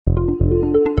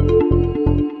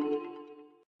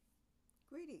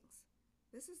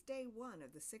This is day one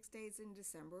of the 6 days in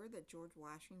December that George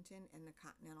Washington and the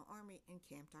Continental Army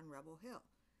encamped on Rebel Hill.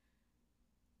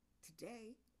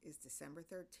 Today is December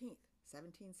 13th,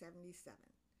 1777.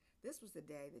 This was the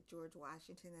day that George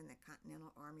Washington and the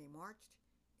Continental Army marched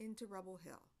into Rebel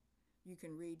Hill. You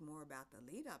can read more about the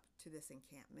lead up to this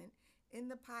encampment in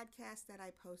the podcast that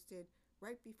I posted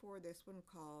right before this one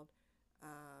called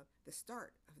The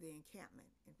Start of the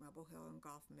Encampment in Rebel Hill and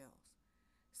Gulf Mills.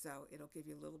 So it'll give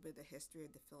you a little bit of the history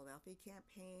of the Philadelphia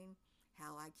campaign,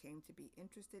 how I came to be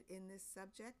interested in this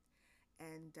subject,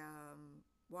 and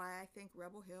why I think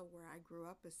Rebel Hill, where I grew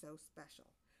up, is so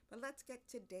special. But let's get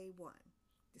to day one,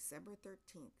 December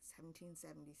 13th,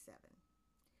 1777.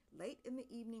 Late in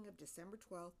the evening of December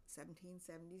 12th,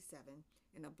 1777,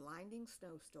 in a blinding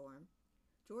snowstorm,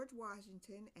 George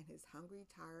Washington and his hungry,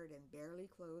 tired, and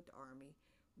barely clothed army,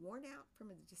 worn out from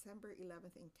the December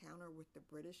 11th encounter with the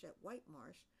British at White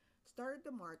Marsh, started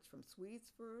the march from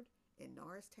Swedesford in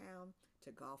Norristown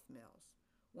to Gulf Mills.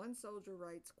 One soldier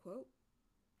writes, quote,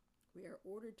 "We are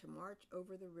ordered to march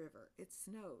over the river. It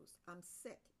snows. I'm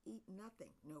sick. Eat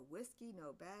nothing. No whiskey,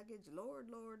 no baggage. Lord,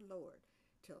 Lord, Lord.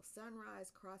 Till sunrise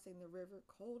crossing the river,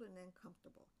 cold and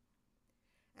uncomfortable."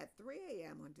 At 3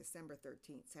 a.m. on December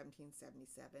 13,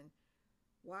 1777,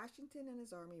 Washington and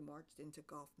his army marched into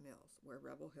Gulf Mills, where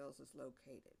Rebel Hills is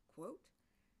located. Quote,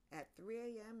 "At 3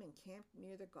 a.m. encamped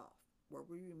near the Gulf, where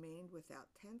we remained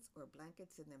without tents or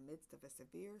blankets in the midst of a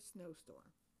severe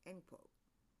snowstorm." End quote.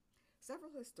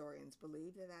 Several historians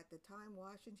believe that at the time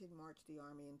Washington marched the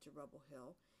army into Rebel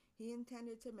Hill, he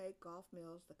intended to make Gulf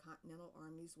Mills the Continental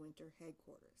Army's winter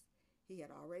headquarters. He had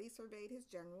already surveyed his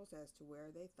generals as to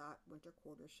where they thought winter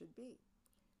quarters should be.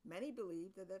 Many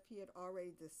believed that if he had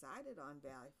already decided on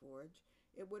Valley Forge,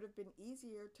 it would have been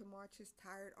easier to march his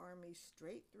tired army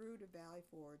straight through to Valley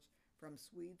Forge from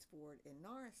Swedesford in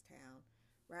Norristown,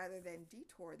 rather than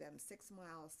detour them 6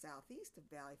 miles southeast of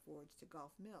Valley Forge to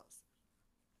Gulf Mills.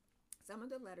 Some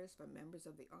of the letters from members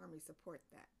of the army support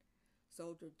that.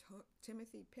 Soldier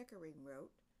Timothy Pickering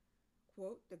wrote,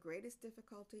 quote, "The greatest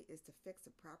difficulty is to fix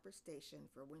a proper station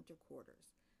for winter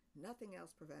quarters. Nothing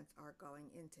else prevents our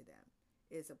going into them.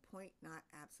 It is a point not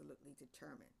absolutely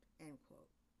determined." End quote.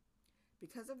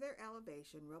 Because of their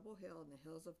elevation, Rebel Hill and the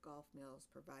hills of Gulf Mills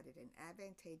provided an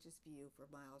advantageous view for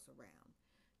miles around.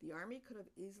 The army could have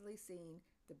easily seen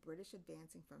the British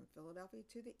advancing from Philadelphia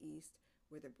to the east,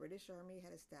 where the British Army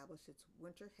had established its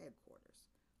winter headquarters.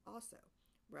 Also,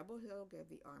 Rebel Hill gave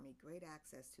the army great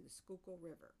access to the Schuylkill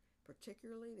River,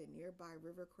 particularly the nearby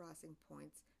river crossing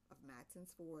points of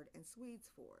Matson's Ford and Swedes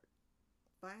Ford.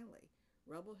 Finally,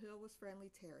 Rebel Hill was friendly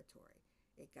territory.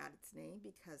 It got its name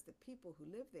because the people who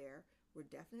lived there were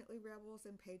definitely rebels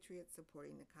and patriots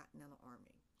supporting the Continental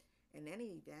Army. In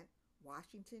any event,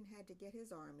 Washington had to get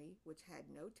his army, which had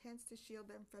no tents to shield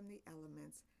them from the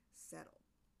elements, settled.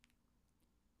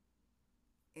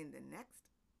 In the next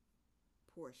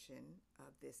portion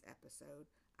of this episode,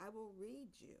 I will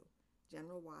read you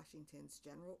General Washington's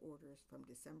general orders from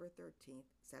December 13,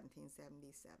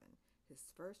 1777,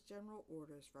 his first general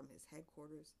orders from his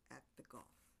headquarters at the Gulf.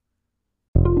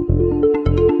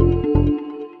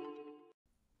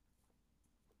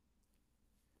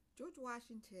 George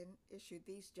Washington issued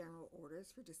these general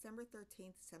orders for December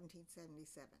 13,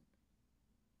 1777.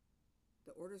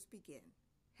 The orders begin.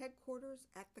 Headquarters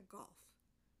at the Gulf.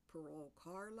 Parole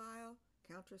Carlisle,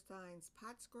 countersigns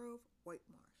Pottsgrove, White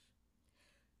Marsh.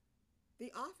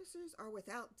 The officers are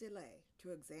without delay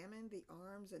to examine the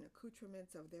arms and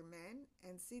accoutrements of their men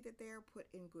and see that they are put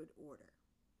in good order.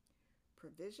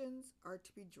 Provisions are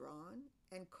to be drawn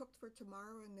and cooked for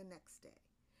tomorrow and the next day.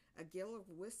 A gill of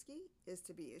whiskey is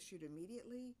to be issued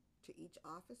immediately to each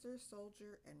officer,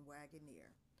 soldier, and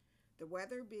wagoner. The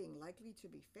weather being likely to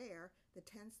be fair, the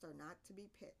tents are not to be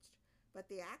pitched, but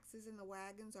the axes in the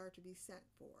wagons are to be sent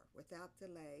for, without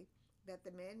delay, that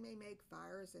the men may make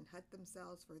fires and hut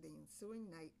themselves for the ensuing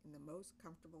night in the most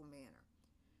comfortable manner.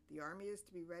 The army is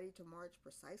to be ready to march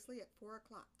precisely at 4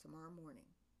 o'clock tomorrow morning.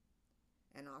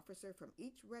 An officer from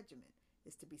each regiment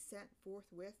is to be sent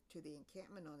forthwith to the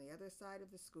encampment on the other side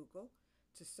of the Schuylkill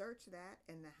to search that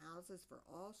and the houses for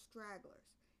all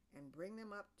stragglers and bring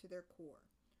them up to their corps.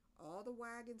 All the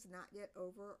wagons not yet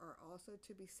over are also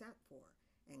to be sent for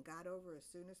and got over as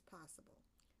soon as possible.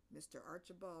 Mr.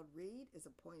 Archibald Reed is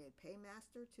appointed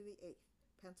paymaster to the 8th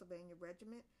Pennsylvania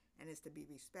Regiment and is to be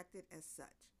respected as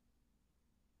such.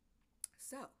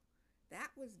 So,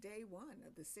 that was day one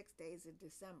of the 6 days in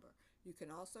December. You can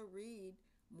also read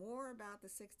more about the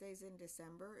 6 days in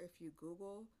December if you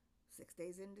Google 6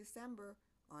 days in December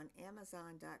on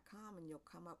Amazon.com, and you'll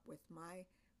come up with my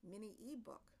mini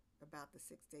ebook about the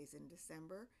 6 days in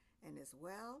December. And as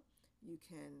well, you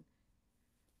can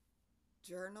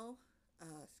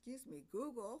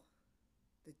Google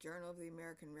the Journal of the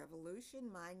American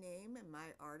Revolution, my name and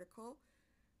my article,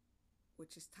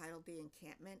 which is titled The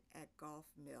Encampment at Gulf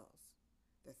Mills,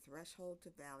 The Threshold to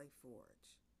Valley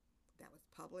Forge. That was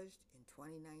published in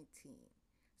 2019.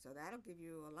 So that'll give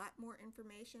you a lot more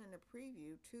information and a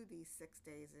preview to these 6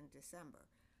 days in December.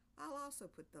 I'll also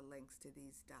put the links to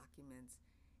these documents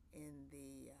in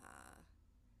the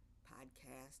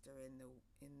podcast or in the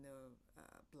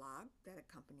blog that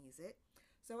accompanies it.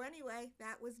 So anyway,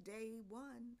 that was day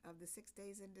 1 of the 6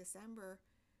 days in December.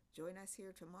 Join us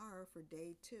here tomorrow for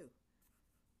day 2.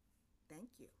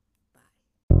 Thank you.